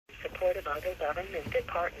support of other government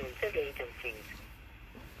departments and agencies.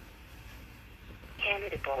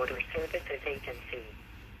 Canada Border Services Agency.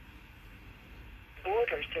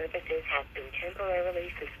 Border services have been temporarily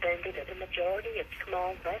suspended at a majority of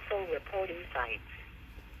small vessel reporting sites.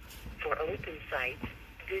 For open sites,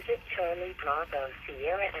 visit Charlie Bravo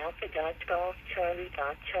Sierra Alpha Golf Charlie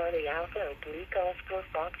Alpha Oblique Oscar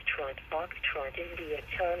Foxtrot India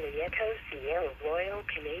Charlie Echo Sierra Royal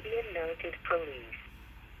Canadian Mounted Police.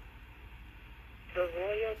 The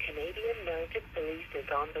Royal Canadian Mounted Police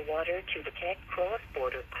is on the water to detect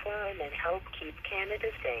cross-border crime and help keep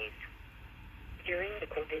Canada safe. During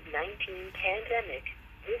the COVID-19 pandemic,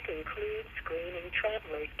 this includes screening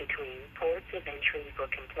travelers between ports of entry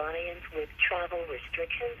for compliance with travel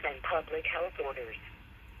restrictions and public health orders.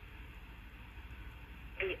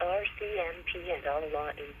 The RCMP and all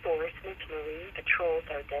law enforcement marine patrols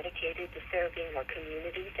are dedicated to serving our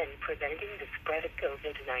communities and preventing the spread of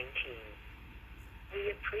COVID-19. We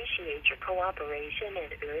appreciate your cooperation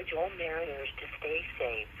and urge all mariners to stay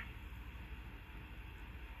safe.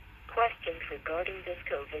 Questions regarding this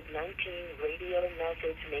COVID-19 radio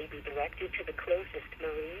message may be directed to the closest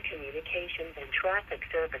Marine Communications and Traffic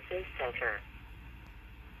Services Center.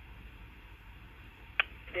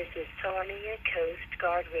 This is Sarnia Coast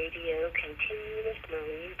Guard Radio continuous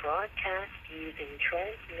marine broadcast using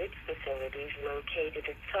transmit facilities located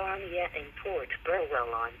at Sarnia and Port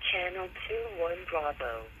Burwell on Channel 21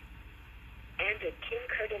 Bravo, and at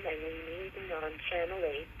Kincardine and Uniden on Channel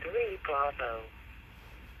 83 Bravo.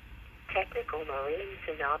 Technical marine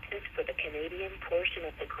synopsis for the Canadian portion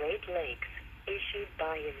of the Great Lakes, issued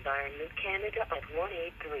by Environment Canada at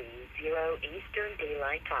 1830 Eastern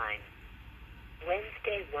Daylight Time.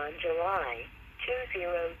 Wednesday, 1 July,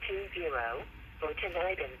 2020, for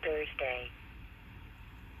tonight and Thursday.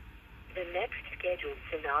 The next scheduled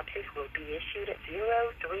synopsis will be issued at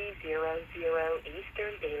 0300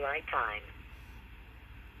 Eastern Daylight Time.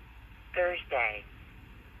 Thursday.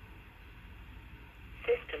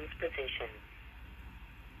 Systems position.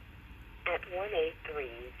 At 1830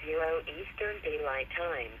 Eastern Daylight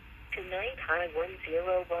Time, tonight high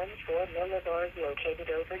 1014 millibars located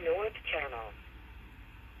over North Channel.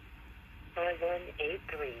 High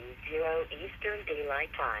 1830 Eastern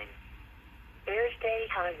Daylight Time. Thursday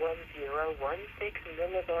high 1016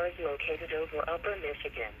 millibars located over Upper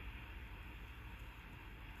Michigan.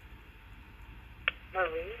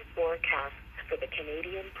 Marine forecasts for the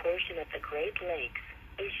Canadian portion of the Great Lakes,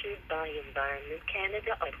 issued by Environment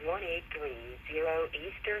Canada at 1830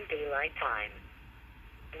 Eastern Daylight Time.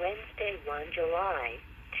 Wednesday, 1 July,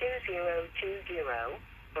 2020,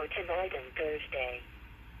 for tonight and Thursday.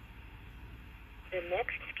 The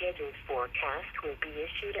next scheduled forecast will be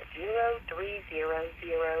issued at 0300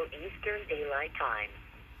 Eastern Daylight Time.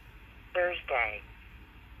 Thursday.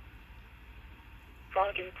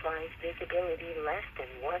 Fog implies visibility less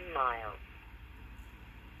than 1 mile.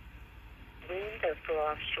 Winds are for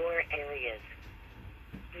offshore areas.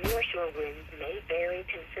 Nearshore winds may vary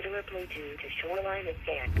considerably due to shoreline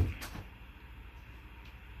effects.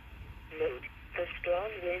 Note, the strong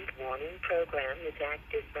wind warning program is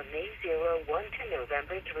active from May 01 to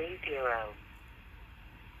November 30.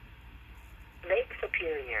 Lake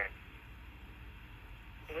Superior.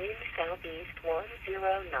 Wind southeast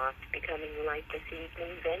 10 knots becoming light this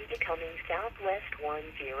evening, then becoming southwest 10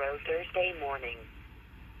 Thursday morning.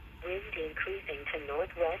 Wind increasing to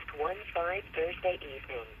northwest 15 Thursday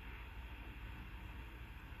evening.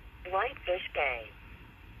 Whitefish Bay.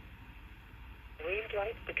 Wind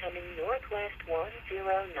light becoming northwest 10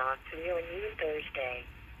 knots near noon Thursday.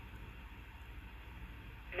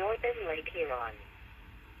 Northern Lake Huron.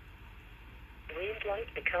 Wind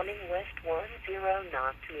light becoming west 10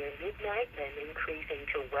 knots near midnight, then increasing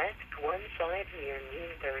to west 15 near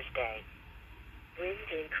noon Thursday. Wind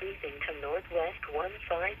increasing to northwest 15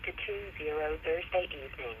 to 20 Thursday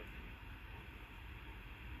evening.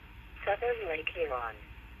 Southern Lake Huron.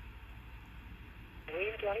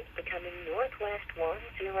 Wind light becoming northwest 10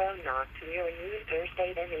 knots near noon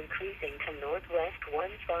Thursday, then increasing to northwest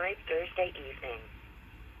 15 Thursday evening.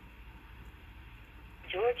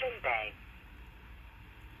 Georgian Bay.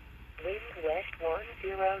 Wind west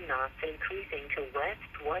 10 knots increasing to west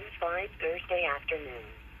 15 Thursday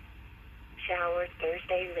afternoon. Showers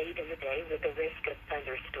Thursday late in the day with the risk of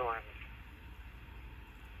thunderstorms.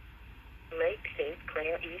 Lake St.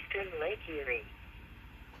 Clair, Eastern Lake Erie.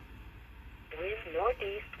 Wind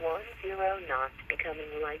northeast 10 knots becoming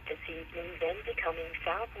light this evening, then becoming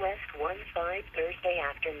southwest 15 Thursday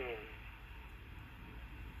afternoon.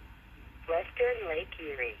 Western Lake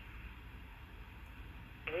Erie.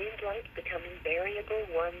 Wind light becoming variable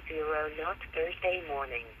 10 knots Thursday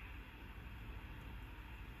morning.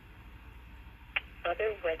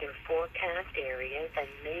 Other weather forecast areas and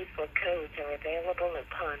made-for codes are available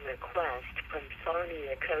upon request from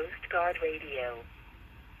Sarnia Coast Guard Radio.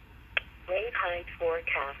 Wave height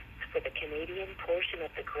forecasts for the Canadian portion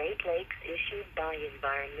of the Great Lakes issued by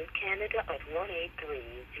Environment Canada at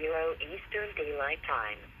 1830 Eastern Daylight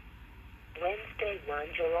Time. Wednesday,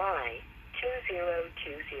 1 July, 2020.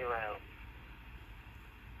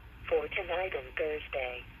 For tonight and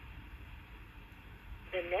Thursday.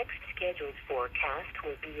 The next scheduled forecast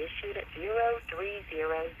will be issued at 0300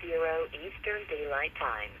 Eastern Daylight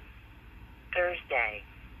Time. Thursday.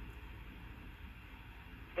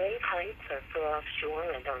 Wave heights are for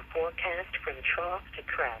offshore and are forecast from trough to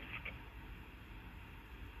crest.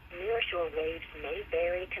 Nearshore waves may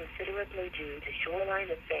vary considerably due to shoreline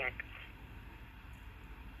effects.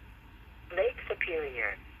 Lake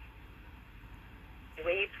Superior.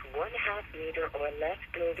 Waves 1/2 meter or less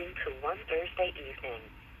building to 1 Thursday evening.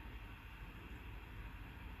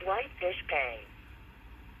 Whitefish Bay.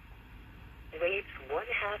 Waves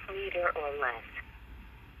 1/2 meter or less.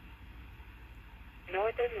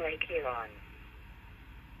 Northern Lake Huron.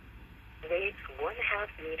 Waves 1/2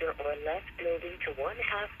 meter or less building to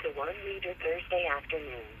 1/2 to 1 meter Thursday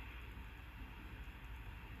afternoon.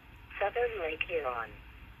 Southern Lake Huron.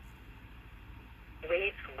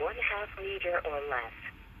 Waves 1/2 meter or less.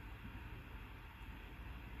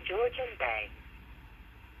 Georgian Bay.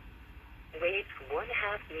 Waves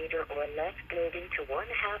 1/2 meter or less building to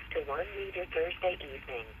 1/2 to 1 meter Thursday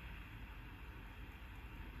evening.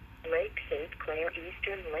 Lake St. Clair,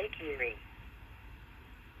 Eastern Lake Erie.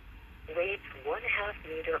 Waves 1/2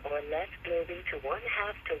 meter or less building to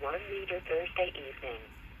 1/2 to 1 meter Thursday evening.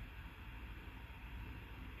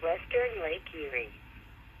 Western Lake Erie.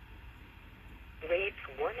 Waves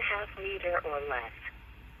 1/2 meter or less.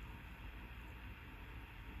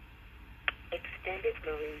 Extended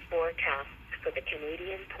marine forecasts for the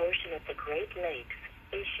Canadian portion of the Great Lakes,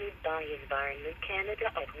 issued by Environment Canada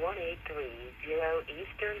at 1830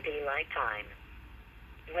 Eastern Daylight Time.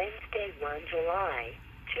 Wednesday, 1 July,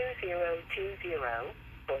 2020,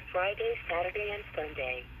 for Friday, Saturday, and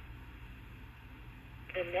Sunday.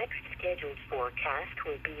 The next scheduled forecast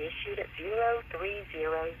will be issued at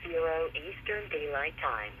 0300 Eastern Daylight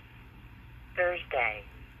Time. Thursday.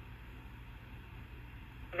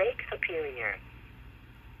 Lake Superior.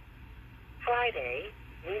 Friday,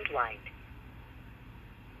 wind light.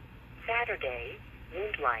 Saturday,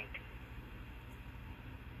 wind light.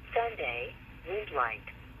 Sunday, wind light.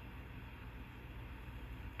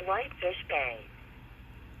 Whitefish Bay.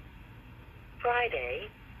 Friday,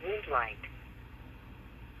 wind light.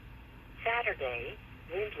 Saturday,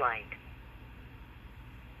 wind light.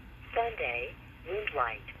 Sunday, wind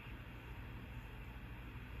light.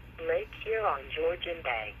 Lake Huron, Georgian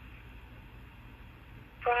Bay.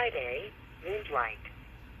 Friday, wind light.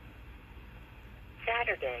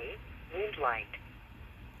 Saturday, wind light.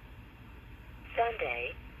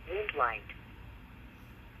 Sunday, wind light.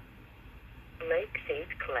 Lake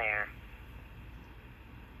St. Clair.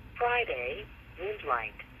 Friday, wind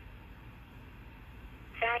light.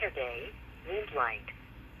 Saturday, wind light.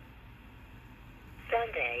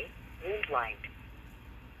 Sunday, wind light.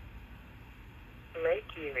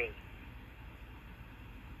 Lake Erie.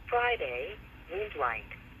 Friday, wind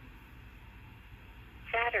light.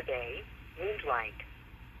 Saturday, wind light.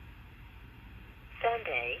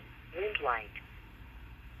 Sunday, wind light.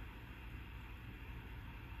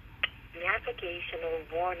 Navigational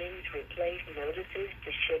warnings replace notices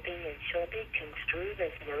to shipping and shall be construed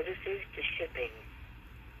as notices to shipping.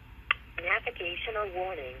 Navigational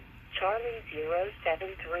warning, Charlie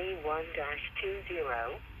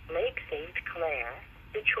 0731-20, Lake St. Clair,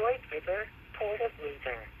 Detroit River, Port of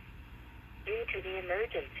Windsor. Due to the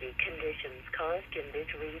emergency conditions caused in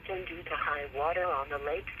this region due to high water on the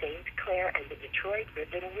Lake St. Clair and the Detroit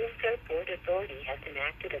River, the Windsor Port Authority has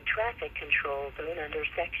enacted a traffic control zone under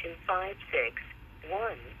Section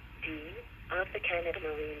 561D of the Canada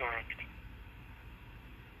Marine Act.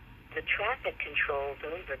 The traffic control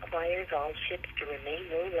zone requires all ships to remain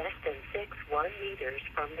no less than 61 meters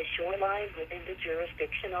from the shoreline within the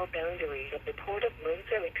jurisdictional boundaries of the Port of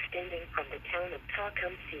Windsor, extending from the town of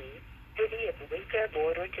Tecumseh, City of Windsor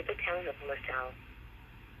border, to the town of LaSalle,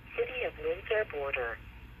 City of Windsor border.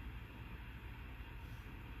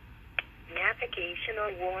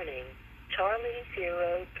 Navigational warning, Charlie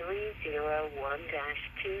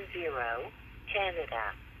 0301-20,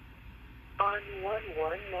 Canada. On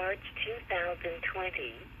 1/1 March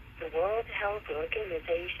 2020, the World Health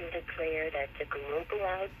Organization declared that the global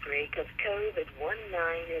outbreak of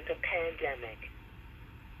COVID-19 is a pandemic.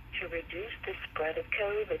 To reduce the spread of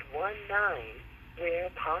COVID-19, where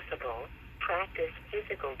possible, practice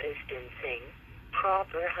physical distancing,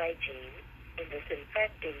 proper hygiene, and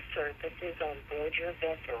disinfecting surfaces on board your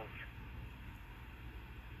vessels.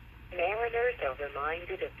 Mariners are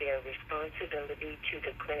reminded of their responsibility to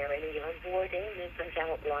declare any onboard illness as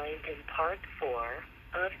outlined in Part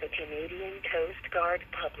 4 of the Canadian Coast Guard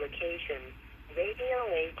publication,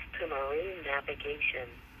 Radio Aids to Marine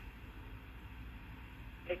Navigation.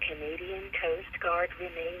 The Canadian Coast Guard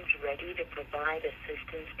remains ready to provide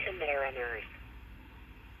assistance to mariners.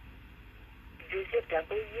 Visit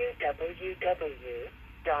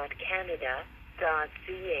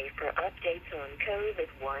www.canada.ca for updates on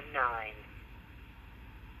COVID-19.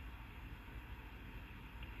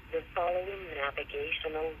 The following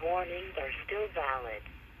navigational warnings are still valid.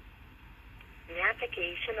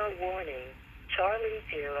 Navigational warning, Charlie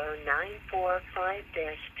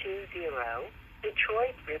 0945-20,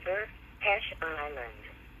 Detroit River, Hesh Island.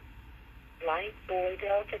 Light Boy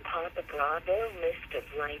Delta Papa Bravo list of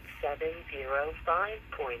Flight 705.6,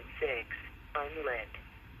 unlit.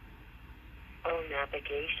 All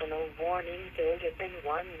navigational warnings older than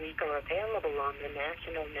 1 week are available on the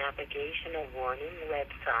National Navigational Warning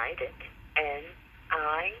website at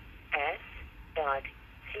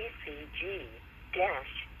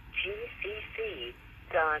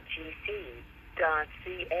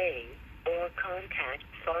nis.gcc-gcc.gc.ca or contact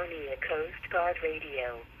Sarnia Coast Guard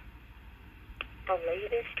Radio. The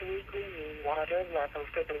latest weekly mean water level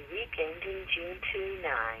for the week ending June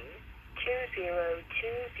 2020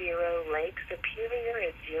 Lake Superior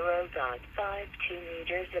is 0.52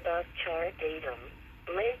 meters above chart datum.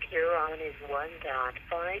 Lake Huron is 1.53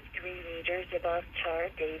 meters above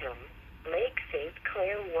chart datum. Lake St.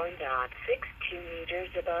 Clair 1.62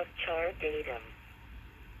 meters above chart datum.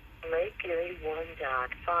 Lake Erie 1.59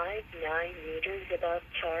 meters above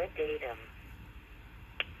chart datum.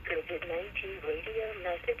 COVID-19 radio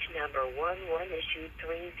message number 11 issued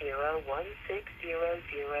 301600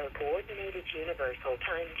 Coordinated Universal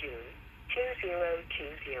Time June 2020.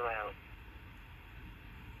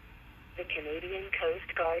 The Canadian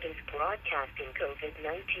Coast Guard is broadcasting COVID-19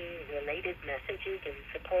 related messages in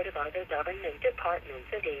support of other government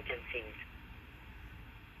departments and agencies.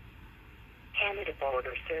 Canada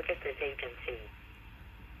Border Services Agency.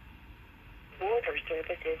 Border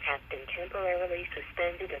services have been temporarily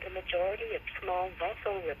suspended at a majority of small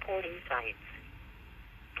vessel reporting sites.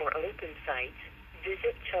 For open sites,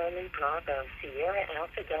 visit Charlie Bravo Sierra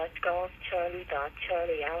Alpha Golf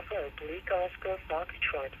Charlie Alpha oblique Oscar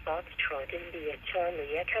Foxtrot India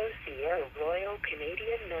Charlie Echo Sierra Royal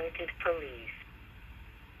Canadian Mounted Police.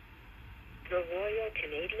 The Royal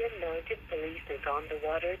Canadian Mounted Police is on the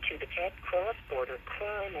water to detect cross-border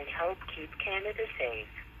crime and help keep Canada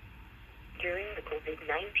safe. During the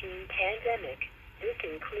COVID-19 pandemic, this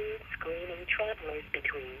includes screening travelers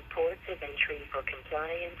between ports of entry for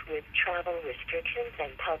compliance with travel restrictions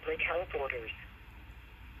and public health orders.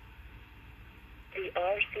 The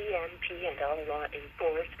RCMP and all law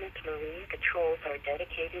enforcement marine patrols are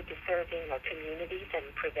dedicated to serving our communities and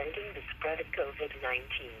preventing the spread of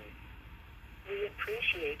COVID-19. We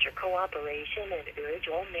appreciate your cooperation and urge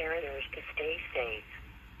all mariners to stay safe.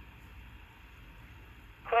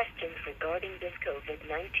 Questions regarding this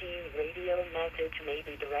COVID-19 radio message may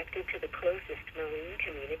be directed to the closest Marine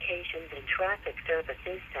Communications and Traffic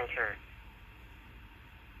Services Center.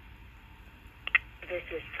 This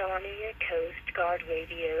is Sarnia Coast Guard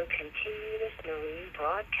Radio continuous marine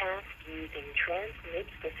broadcast using transmit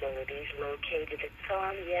facilities located at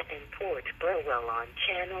Sarnia and Port Burwell on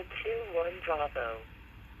Channel 21 Bravo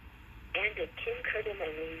and at Kincardine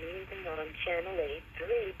and Uniden on Channel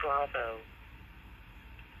 83 Bravo.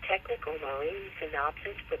 Technical marine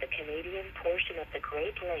synopsis for the Canadian portion of the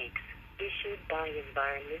Great Lakes, issued by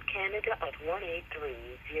Environment Canada at 1830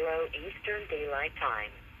 Eastern Daylight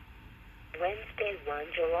Time. Wednesday,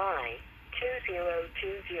 1 July,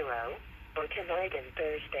 2020, or tonight and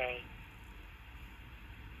Thursday.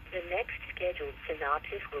 The next scheduled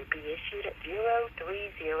synopsis will be issued at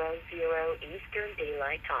 0300 Eastern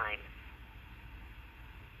Daylight Time.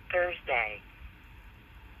 Thursday.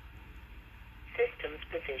 Systems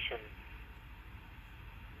position.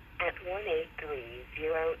 At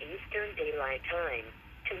 1830 Eastern Daylight Time,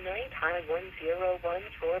 tonight high 1014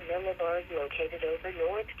 millibars located over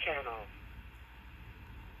North Channel.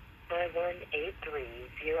 By 1830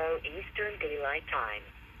 Eastern Daylight Time.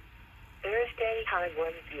 Thursday high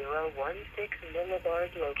 1016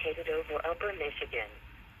 millibars located over Upper Michigan.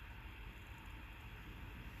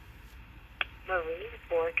 Marine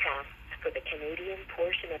forecasts for the Canadian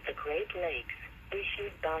portion of the Great Lakes,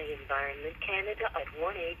 issued by Environment Canada at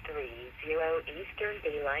 1830 Eastern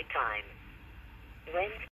Daylight Time.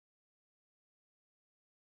 Wednesday.